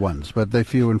are ones, but they're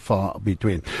few and far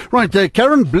between. Right,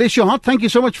 Karen, bless your heart. Thank you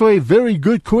so much for a very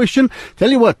good question. Tell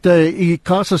you what,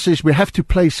 Ikasa says we have to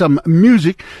play some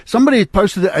music. Somebody had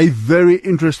posted a very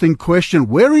interesting question.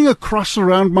 Wearing a cross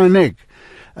around my neck,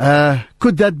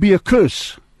 could that be a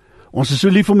curse? Ons is so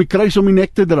lief om die kruis om die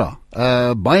nek te dra.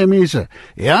 Baie mense.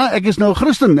 Ja, ek is nou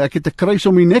Christen. Ek het 'n kruis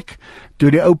om die nek.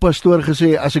 Toe die ou pastoor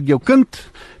gesê, as ek jou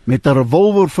kind met 'n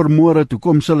revolver vermoor het,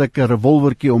 hoekom sal ek 'n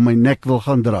revolvertjie om my nek wil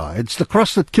gaan dra? It's the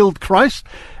cross that killed Christ.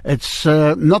 It's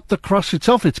not the cross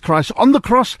itself, it's Christ on the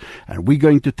cross, and we're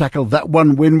going to tackle that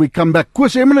one when we come back.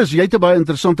 Koos Emilis, jy het 'n baie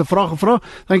interessante vraag gevra.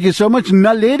 Thank you so much.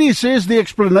 Naledi says the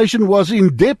explanation was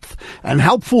in depth and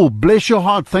helpful. Bless your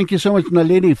heart. Thank you so much,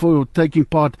 Naledi, for taking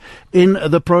part in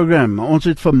the program. Ons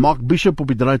het vir Mark Bishop op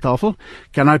die draaitafel.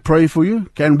 Can I pray for you?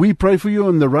 Can we pray for you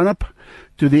in the run-up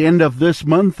to the end of this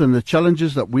month and the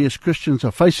challenges that we as Christians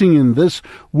are facing in this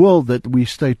world, that we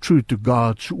stay true to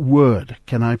God's word?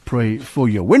 Can I pray for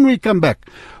you? When we come back,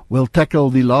 we'll tackle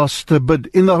the last bit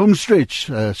in the home stretch,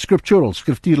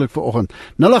 skriftuurlik vanoggend.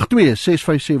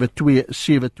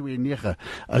 082-657-2729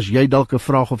 as jy dalk 'n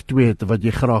vraag of twee het wat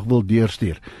jy graag wil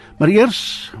deurstuur. Maar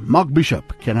eers, Mark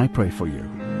Bishop, can I pray for you?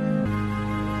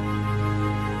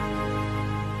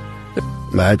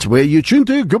 That's where you tune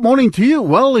to. Good morning to you.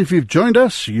 Well, if you've joined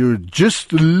us, you're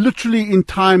just literally in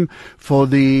time for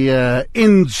the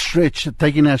end stretch,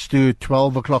 taking us to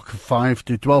 12 o'clock, 5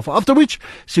 to 12, after which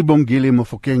Sibongile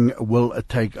Mofokeng will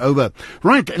take over.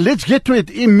 Right, let's get to it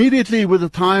immediately with the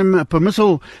time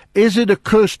permissible. Is it a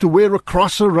curse to wear a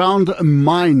cross around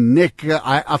my neck?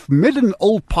 I've met an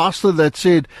old pastor that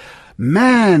said,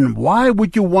 man, why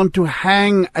would you want to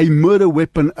hang a murder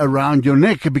weapon around your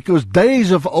neck? Because days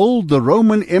of old, the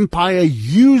Roman Empire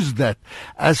used that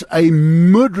as a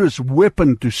murderous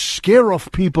weapon to scare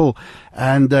off people.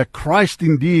 And Christ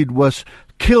indeed was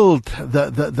killed.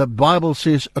 The Bible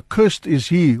says, accursed is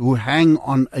he who hang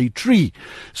on a tree.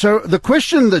 So the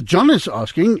question that John is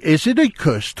asking, is it a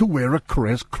curse to wear a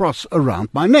cross around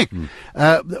my neck?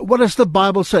 What does the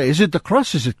Bible say? Is it the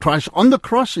cross? Is it Christ on the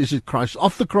cross? Is it Christ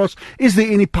off the cross? Is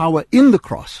there any power in the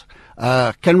cross?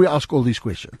 Can we ask all these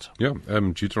questions? Yeah,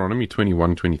 Deuteronomy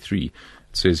 21:23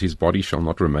 says, his body shall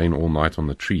not remain all night on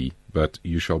the tree, but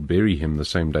you shall bury him the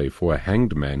same day, for a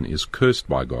hanged man is cursed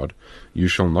by God. You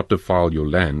shall not defile your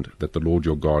land that the Lord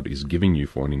your God is giving you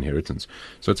for an inheritance.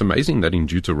 So it's amazing that in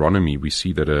Deuteronomy we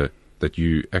see that that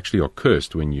you actually are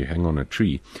cursed when you hang on a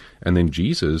tree. And then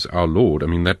Jesus, our Lord, I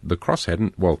mean, that the cross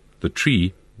the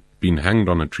tree being hanged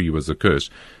on a tree was the curse.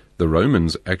 The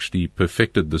Romans actually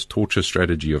perfected this torture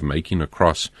strategy of making a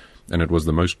cross, and it was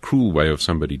the most cruel way of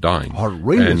somebody dying.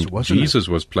 Horrendous, and Jesus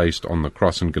was placed on the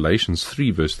cross. In Galatians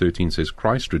 3 verse 13 says,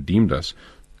 Christ redeemed us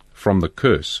from the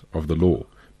curse of the law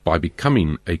by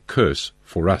becoming a curse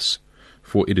for us.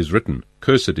 For it is written,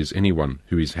 cursed is anyone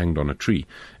who is hanged on a tree.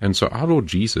 And so our Lord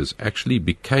Jesus actually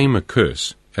became a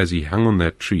curse as he hung on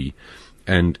that tree,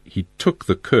 and he took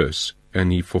the curse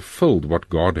and he fulfilled what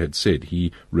God had said.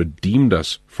 He redeemed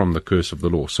us from the curse of the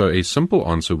law. So a simple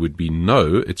answer would be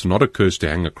no, it's not a curse to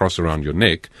hang a cross around your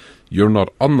neck. You're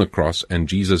not on the cross, and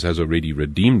Jesus has already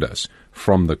redeemed us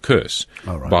from the curse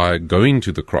by going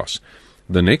to the cross.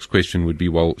 The next question would be,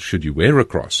 well, should you wear a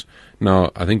cross?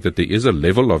 Now, I think that there is a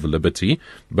level of liberty,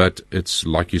 but it's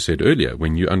like you said earlier,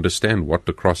 when you understand what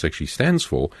the cross actually stands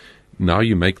for, now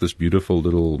you make this beautiful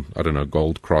little,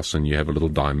 gold cross, and you have a little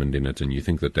diamond in it, and you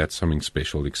think that that's something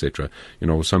special, etc.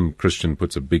 Some Christian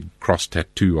puts a big cross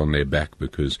tattoo on their back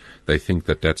because they think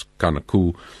that that's kind of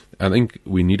cool. I think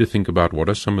we need to think about what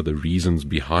are some of the reasons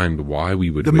behind why we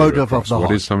would wear a cross.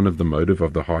 What is some of the motive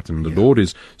of the heart? And the Lord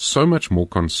is so much more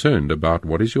concerned about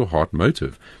what is your heart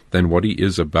motive than what he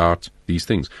is about these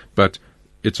things. But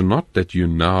it's not that you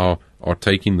now are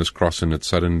taking this cross and it's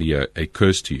suddenly a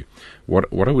curse to you.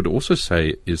 What I would also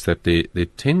say is that there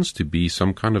tends to be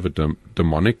some kind of a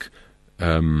demonic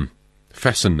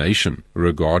fascination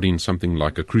regarding something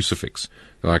like a crucifix.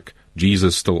 Like,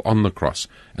 Jesus still on the cross.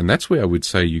 And that's where I would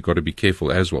say you've got to be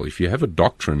careful as well. If you have a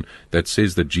doctrine that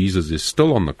says that Jesus is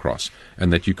still on the cross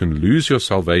and that you can lose your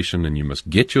salvation and you must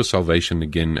get your salvation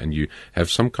again, and you have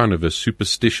some kind of a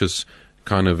superstitious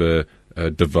kind of a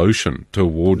devotion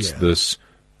towards this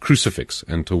crucifix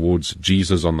and towards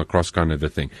Jesus on the cross kind of a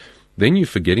thing, then you're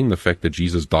forgetting the fact that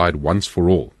Jesus died once for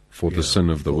all for the sin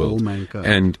of the world,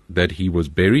 and that he was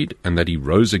buried and that he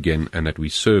rose again, and that we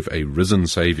serve a risen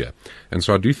Savior. And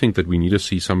so I do think that we need to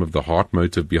see some of the heart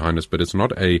motive behind us, but it's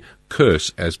not a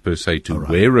curse as per se to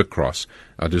wear a cross.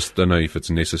 I just don't know if it's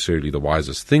necessarily the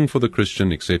wisest thing for the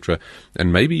Christian, etc.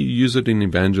 And maybe you use it in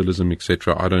evangelism,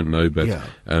 etc. I don't know, but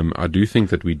I do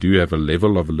think that we do have a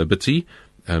level of liberty.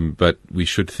 But we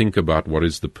should think about what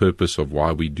is the purpose of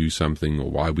why we do something or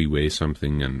why we wear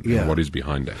something, and what is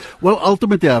behind that. Well,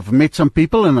 ultimately, I've met some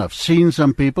people and I've seen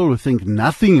some people who think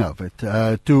nothing of it,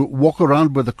 to walk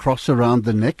around with a cross around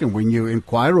the neck. And when you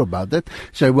inquire about that,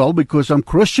 say, well, because I'm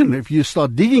Christian. If you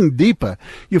start digging deeper,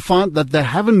 you find that they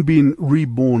haven't been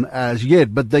reborn as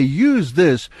yet, but they use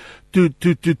this to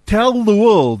tell the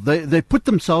world. They put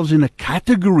themselves in a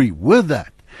category with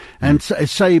that. And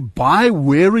say, by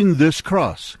wearing this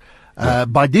cross,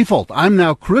 by default, I'm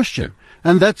now Christian.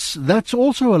 And that's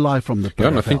also a lie from the pit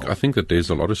of hell. I think that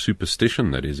there's a lot of superstition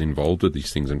that is involved with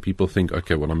these things, and people think,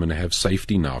 okay, well, I'm going to have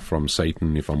safety now from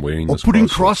Satan if I'm wearing this cross. Or putting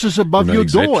crosses above your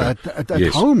door at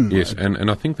home. Yes, and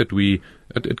I think that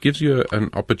it gives you an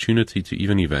opportunity to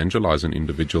even evangelize an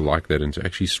individual like that, and to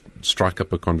actually strike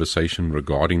up a conversation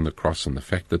regarding the cross and the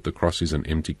fact that the cross is an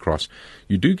empty cross.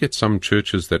 You do get some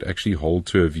churches that actually hold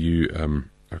to a view,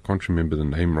 I can't remember the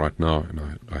name right now,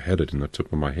 and I had it in the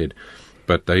tip of my head,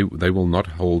 but they will not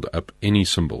hold up any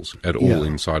symbols at all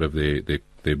inside of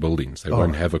their buildings. They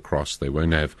won't have a cross. They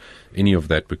won't have any of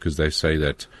that, because they say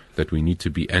that we need to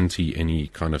be anti any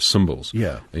kind of symbols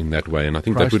in that way. And I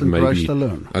think that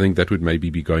would maybe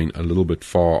be going a little bit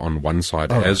far on one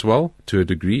side as well, to a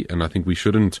degree. And I think we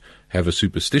shouldn't have a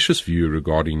superstitious view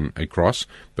regarding a cross,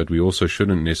 but we also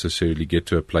shouldn't necessarily get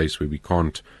to a place where we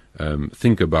can't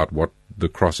think about what the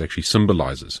cross actually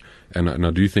symbolizes. And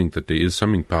I do think that there is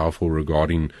something powerful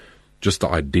regarding just the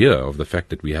idea of the fact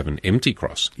that we have an empty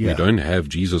cross. We don't have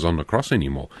Jesus on the cross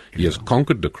anymore. He has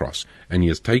conquered the cross, and he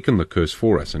has taken the curse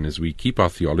for us. And as we keep our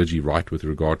theology right with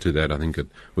regard to that, I think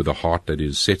with a heart that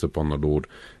is set upon the Lord,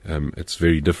 it's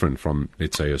very different from,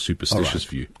 let's say, a superstitious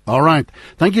view. All right.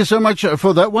 Thank you so much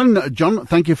for that one, John.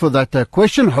 Thank you for that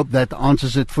question. Hope that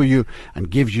answers it for you and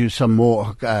gives you some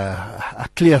more a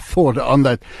clear thought on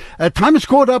that. Time is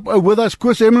caught up with us,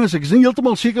 Koos Emmerich. Ek is nie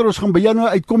heeltemal seker ons gaan by jou nou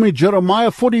uitkom in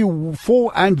Jeremiah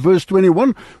 44 and verse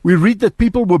 21. We read that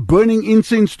people were burning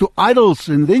incense to idols,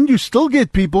 and then you still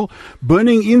get people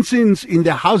burning incense in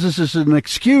their houses as an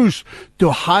excuse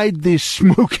to hide their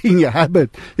smoking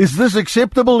habit. Is this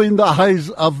acceptable in the eyes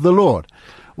of the Lord?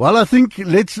 Well, I think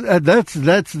there's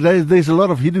a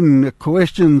lot of hidden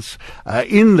questions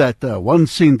in that one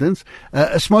sentence.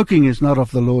 Smoking is not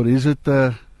of the Lord, is it,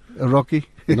 Rocky?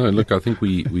 No, look, I think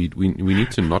we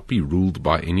need to not be ruled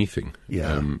by anything.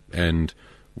 And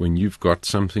when you've got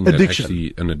something that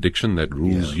actually, an addiction that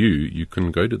rules you, you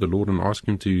can go to the Lord and ask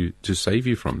him to save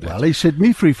you from that. Well, he set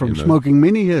me free from smoking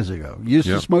many years ago. Used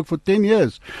to smoke for 10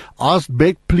 years. Asked,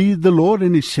 begged, pleaded the Lord,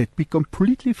 and he set me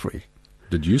completely free.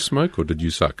 Did you smoke or did you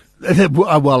suck?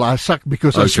 Well, I suck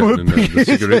because I smoked. The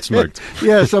cigarette smoked.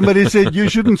 Somebody said you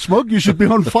shouldn't smoke. You should be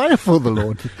on fire for the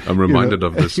Lord. I'm reminded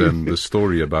of this this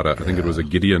story about I think it was a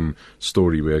Gideon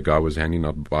story where a guy was handing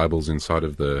out Bibles inside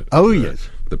of the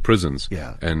prisons.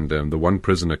 And the one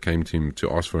prisoner came to him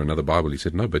to ask for another Bible. He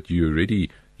said, "No, but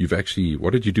you've actually,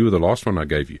 what did you do with the last one I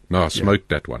gave you?" "No, I smoked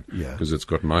that one because it's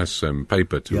got nice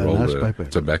paper to roll the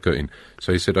tobacco in."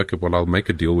 So he said, "Okay, well, I'll make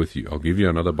a deal with you. I'll give you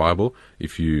another Bible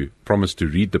if you promise to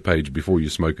read the page before you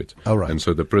smoke it." All right. And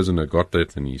so the prisoner got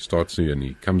that, and he starts to, and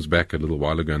he comes back a little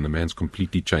while ago, and the man's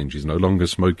completely changed. He's no longer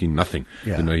smoking nothing.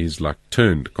 He's like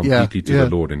turned completely to the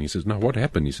Lord. And he says, "No, what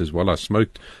happened?" He says, "Well, I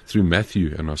smoked through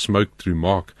Matthew, and I smoked through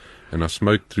Mark, and I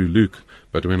smoked through Luke.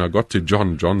 But when I got to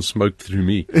John, John smoked through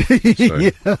me."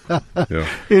 So,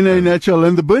 in a nutshell.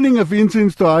 And the burning of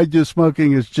incense to hide your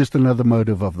smoking is just another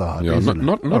motive of the heart.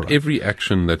 Not every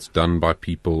action that's done by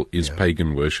people is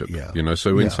pagan worship.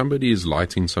 So when somebody is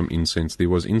lighting some incense, there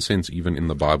was incense even in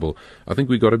the Bible. I think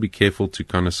we got to be careful to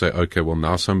kind of say, okay, well,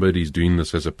 now somebody's doing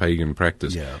this as a pagan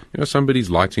practice. Somebody's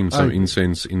lighting some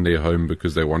incense in their home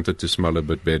because they wanted to smell a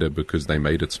bit better because they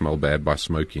made it smell bad by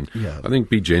smoking. I think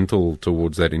be gentle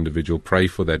towards that individual. Pray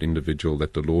for that individual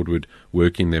that the Lord would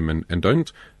work in them, and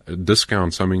don't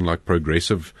discount something like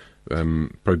progressive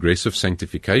progressive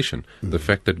sanctification. The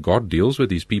fact that God deals with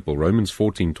these people. Romans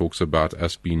 14 talks about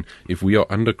us being, if we are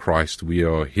under Christ, we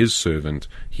are His servant,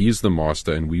 He is the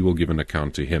master, and we will give an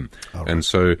account to Him. Right. And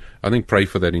so I think pray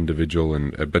for that individual.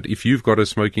 But if you've got a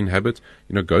smoking habit,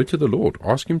 go to the Lord,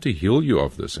 ask Him to heal you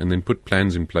of this, and then put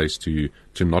plans in place to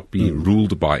not be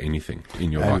ruled by anything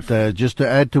in your life. Just to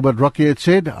add to what Rocky had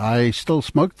said, I still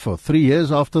smoked for 3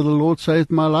 years after the Lord saved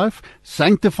my life,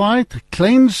 sanctified,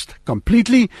 cleansed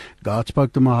completely. God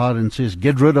spoke to my heart and says,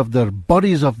 get rid of the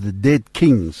bodies of the dead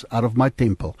kings out of my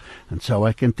temple. And so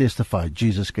I can testify,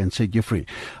 Jesus can set you free.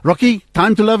 Rocky,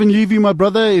 time to love and leave you, my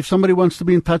brother. If somebody wants to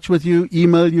be in touch with you,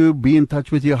 email you, be in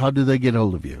touch with you, how do they get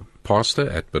hold of you?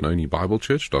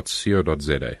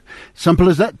 pastor@benonibiblechurch.co.za. Simple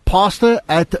as that.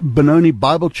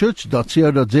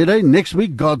 pastor@benonibiblechurch.co.za. Next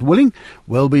week, God willing,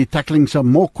 we'll be tackling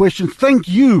some more questions. Thank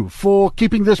you for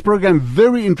keeping this program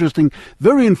very interesting,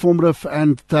 very informative,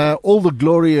 and all the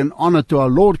glory and honor to our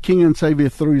Lord, King and Savior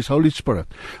through His Holy Spirit,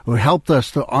 who helped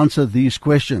us to answer these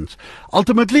questions.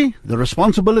 Ultimately, the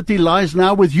responsibility lies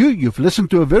now with you. You've listened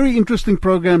to a very interesting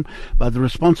program, but the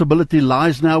responsibility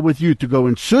lies now with you to go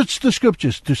and search the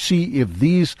Scriptures to see if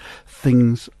these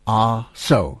things are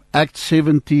so. Acts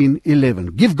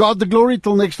 17:11. Give God the glory.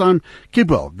 Till next time, keep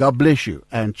well. God bless you,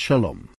 and shalom.